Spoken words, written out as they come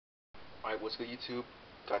Alright, what's good YouTube?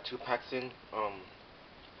 Got 2 packs in. I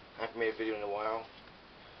haven't made a video in a while,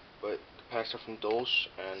 but the packs are from Dolsh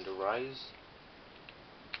and Ryze.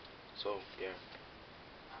 So yeah,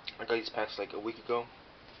 I got these packs like a week ago,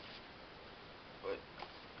 but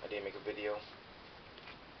I didn't make a video.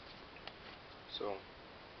 So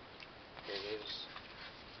here it is.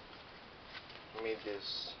 I made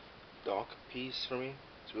this dock piece for me.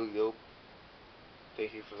 It's really dope.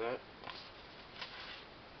 Thank you for that.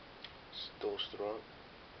 It's Dolsh throughout.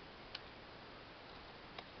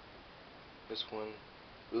 This one,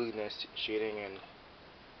 really nice shading and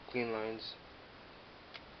clean lines.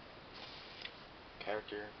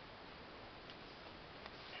 Character.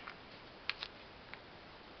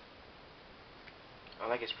 I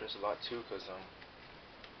like his prints a lot too, because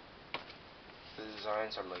the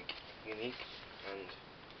designs are like unique, and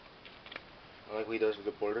I like what he does with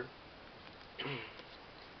the border.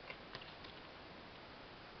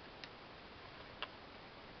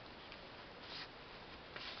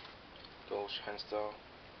 Dolsh hand style,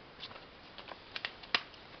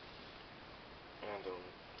 and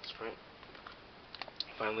this print.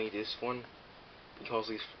 Finally, this one. He calls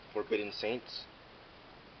these Forbidden Saints.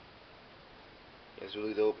 It's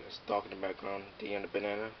really dope. It's Dock in the background, D on the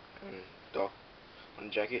banana, and Dock on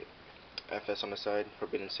the jacket. FS on the side,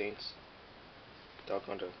 Forbidden Saints. Dock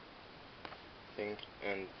on the thing,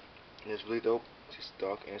 and it's really dope. It's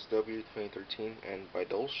Dock NSW 2013 and by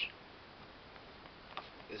Dolsh.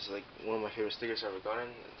 This is like one of my favorite stickers I've ever gotten.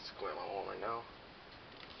 It's going on my wall right now.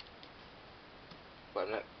 But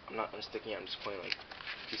I'm not unsticking it, I'm just putting like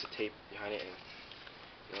a piece of tape behind it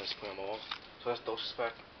and just putting it on my wall. So that's Dolsh's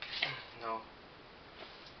pack. Now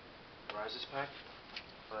Ryze's pack.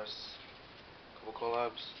 First couple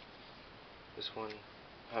collabs. This one,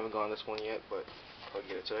 I haven't gotten this one yet, but I'll probably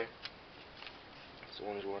get it today. It's the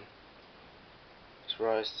orange one. It's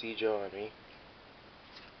Ryze, Sejo, and me.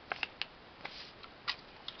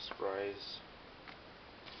 It's Ryze.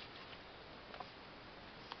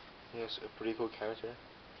 Yes, a pretty cool character.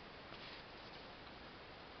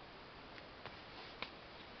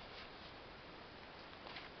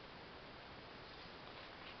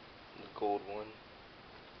 The gold one.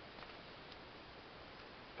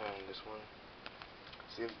 And this one.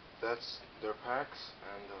 See, that's their packs,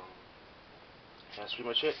 and that's pretty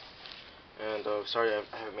much it. And sorry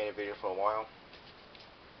I haven't made a video for a while.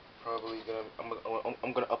 Probably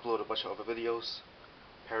I'm gonna upload a bunch of other videos,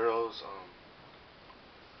 parallels,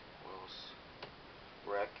 what else?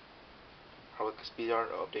 Rec, probably speed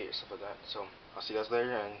art update or stuff like that. So I'll see you guys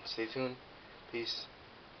later and stay tuned. Peace.